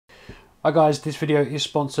Hi guys, this video is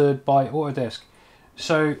sponsored by Autodesk.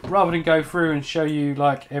 So rather than go through and show you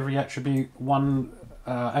like every attribute, one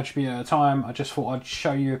attribute at a time, I just thought I'd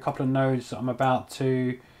show you a couple of nodes that I'm about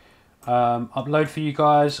to upload for you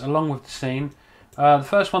guys along with the scene. The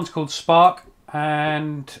first one's called Spark,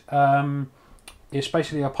 and it's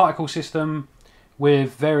basically a particle system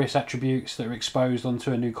with various attributes that are exposed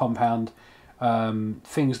onto a new compound.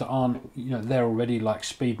 Things that aren't there already, like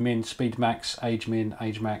speed min, speed max, age min,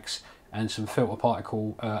 age max, and some filter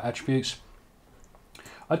particle attributes.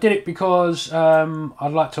 I did it because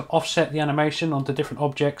I'd like to offset the animation onto different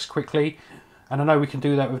objects quickly, and I know we can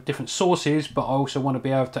do that with different sources, but I also want to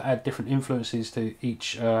be able to add different influences to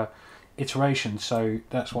each iteration, so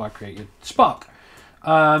that's why I created Spark.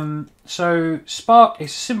 So Spark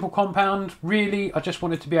is a simple compound. Really, I just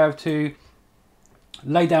wanted to be able to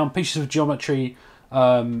lay down pieces of geometry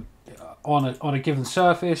on a given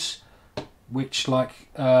surface, which like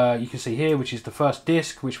you can see here, which is the first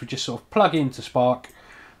disk, which we just sort of plug into Spark,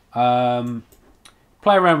 play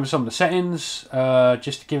around with some of the settings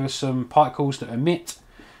just to give us some particles that emit,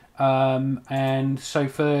 and so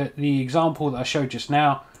for the example that I showed just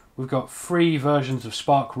now, we've got 3 versions of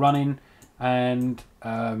Spark running, and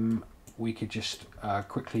we could just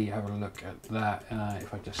quickly have a look at that.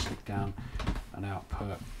 If I just stick down an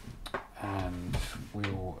output, and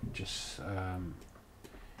we'll just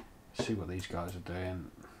see what these guys are doing.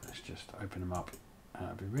 Let's just open them up.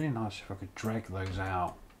 It'd be really nice if I could drag those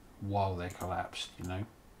out while they're collapsed, that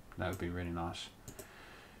would be really nice,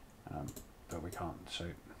 but we can't. So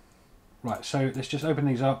right, so let's just open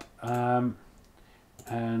these up,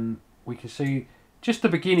 and we can see just the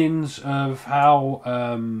beginnings of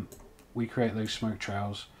how we create those smoke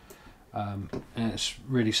trails, and it's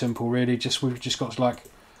really simple. Really, we've just got like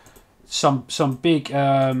some big.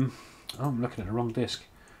 Oh, I'm looking at the wrong disk.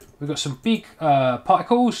 We've got some big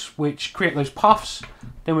particles which create those puffs.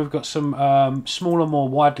 Then we've got some smaller, more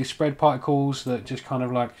widely spread particles that just kind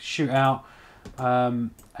of like shoot out,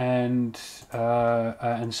 and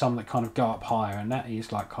some that kind of go up higher. And that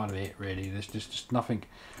is like kind of it, really. There's just nothing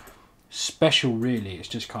special, really. It's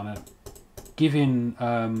just kind of giving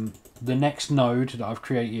the next node that I've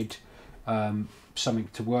created something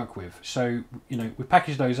to work with. So we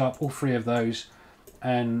package those up, all 3 of those,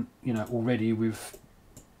 and already we've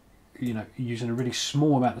using a really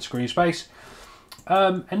small amount of screen space,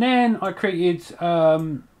 and then I created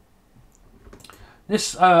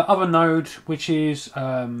this other node, which is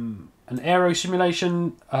an aero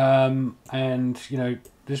simulation, and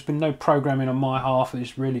there's been no programming on my half.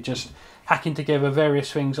 It's really just hacking together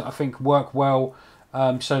various things that I think work well,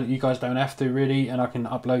 so that you guys don't have to really, and I can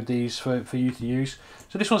upload these for you to use.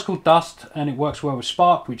 So this one's called Dust, and it works well with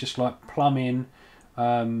Spark. We just like plumb in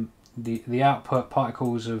the output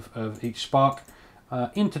particles of each Spark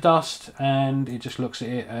into Dust, and it just looks at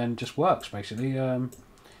it and just works basically.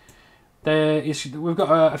 We've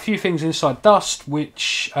got a few things inside Dust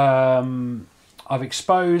which I've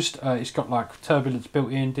exposed. It's got like turbulence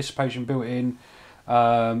built in, dissipation built in,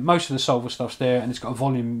 most of the solver stuff's there, and it's got a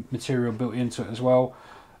volume material built into it as well.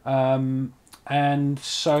 And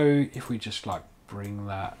so if we just like bring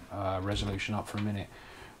that resolution up for a minute,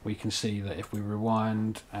 we can see that if we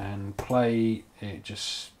rewind and play, it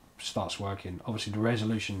just starts working. Obviously the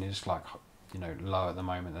resolution is like low at the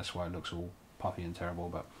moment, that's why it looks all puffy and terrible,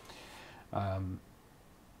 but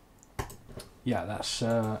yeah, that's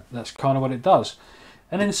kind of what it does.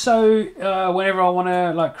 And then so whenever I want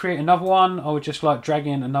to like create another one, I would just like drag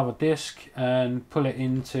in another disk and pull it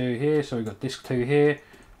into here. So we've got disk 2 here,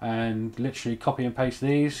 and literally copy and paste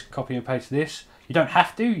these, copy and paste this. You don't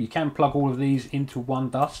have to, you can plug all of these into one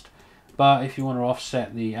Dust, but if you want to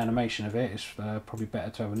offset the animation of it, it's probably better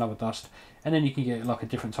to have another Dust, and then you can get like a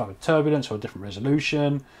different type of turbulence or a different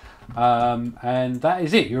resolution, and that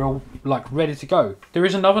is it. You're all like ready to go. There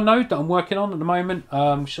is another node that I'm working on at the moment,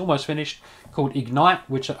 which is almost finished, called Ignite,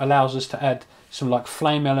 which allows us to add some like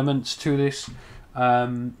flame elements to this,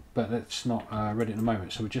 but that's not ready at the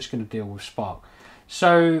moment, so we're just going to deal with Spark.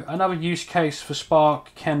 So another use case for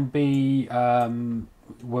Spark can be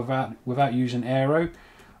without using aero.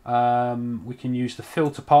 We can use the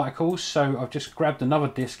filter particles. So I've just grabbed another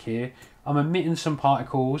disk here. I'm emitting some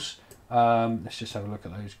particles. Let's just have a look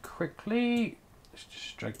at those quickly. Let's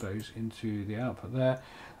just drag those into the output there.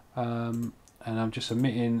 And I'm just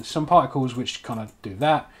emitting some particles which kind of do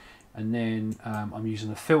that. And then I'm using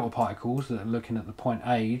the filter particles that are looking at the point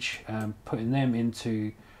age, putting them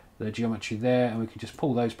into the geometry there, and we can just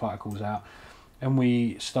pull those particles out, and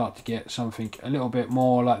we start to get something a little bit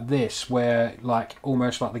more like this, where like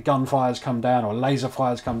almost like the gunfires come down or laser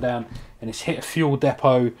fires come down, and it's hit a fuel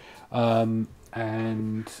depot,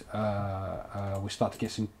 we start to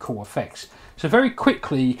get some cool effects. So very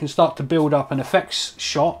quickly you can start to build up an effects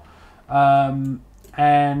shot, and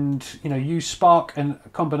use spark and a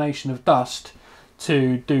combination of dust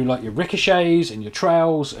to do like your ricochets and your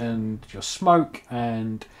trails and your smoke,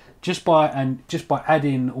 and just by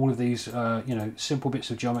adding all of these simple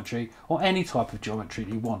bits of geometry or any type of geometry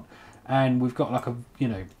that you want. And we've got like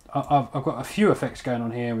I've got a few effects going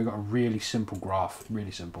on here, and we've got a really simple graph,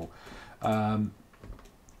 really simple. So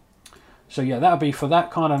yeah, that'll be for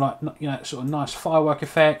that kind of like sort of nice firework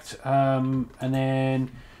effect, and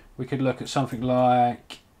then we could look at something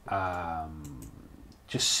like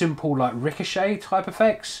just simple like ricochet type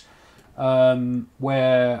effects,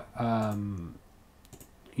 where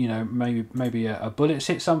maybe a bullet's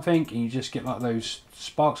hit something and you just get like those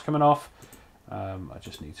sparks coming off. I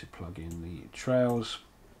just need to plug in the trails,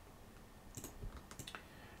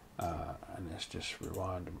 and let's just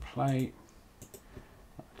rewind and play.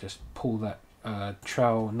 Just pull that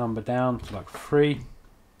trail number down to like 3.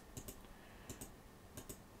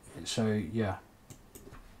 So yeah,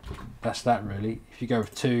 that's that really. If you go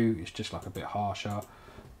with 2, it's just like a bit harsher,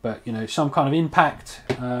 but some kind of impact,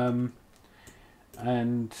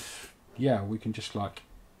 and yeah, we can just like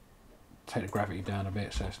take the gravity down a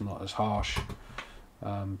bit so it's not as harsh.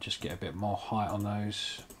 Just get a bit more height on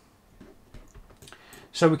those.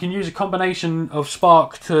 So we can use a combination of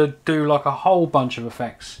spark to do like a whole bunch of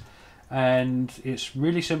effects, and it's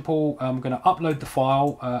really simple. I'm going to upload the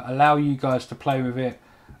file, allow you guys to play with it,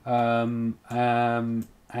 and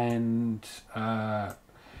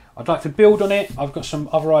I'd like to build on it. I've got some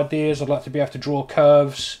other ideas. I'd like to be able to draw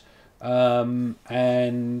curves, and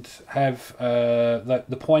have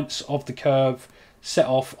the points of the curve set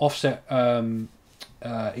off offset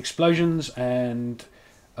explosions and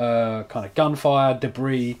kind of gunfire,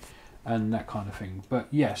 debris, and that kind of thing. But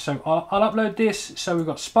yeah, so I'll upload this. So we've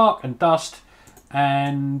got spark and dust,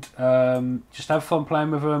 and just have fun playing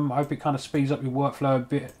with them. I hope it kind of speeds up your workflow a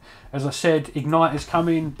bit. As I said, Ignite is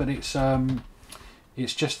coming, but it's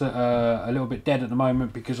just a little bit dead at the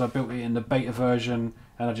moment because I built it in the beta version,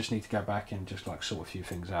 and I just need to go back and just like sort a few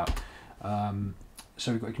things out.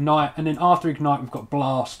 So we've got Ignite, and then after Ignite we've got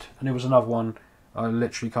Blast, and there was another one I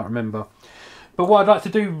literally can't remember. But what I'd like to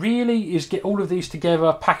do really is get all of these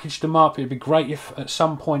together, package them up. It'd be great if at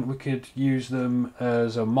some point we could use them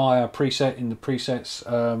as a Maya preset in the presets,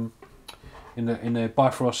 in the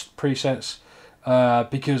Bifrost presets,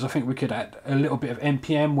 because I think we could add a little bit of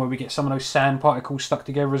NPM where we get some of those sand particles stuck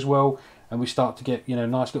together as well, and we start to get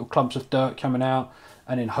nice little clumps of dirt coming out.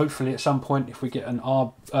 And then hopefully at some point, if we get an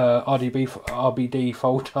RBD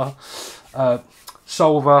folder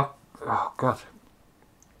solver, oh god,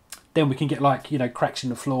 then we can get like cracks in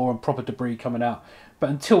the floor and proper debris coming out. But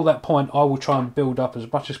until that point, I will try and build up as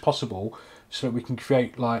much as possible so that we can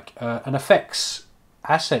create like an effects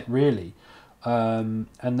asset really, and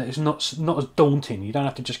that it's not as daunting. You don't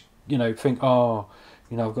have to just think, oh,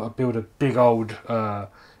 I've got to build a big old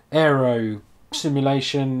aero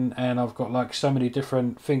simulation and I've got like so many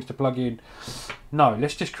different things to plug in. No,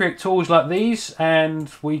 let's just create tools like these and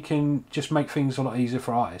we can just make things a lot easier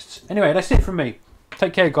for artists. Anyway, that's it from me.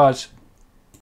 Take care, guys.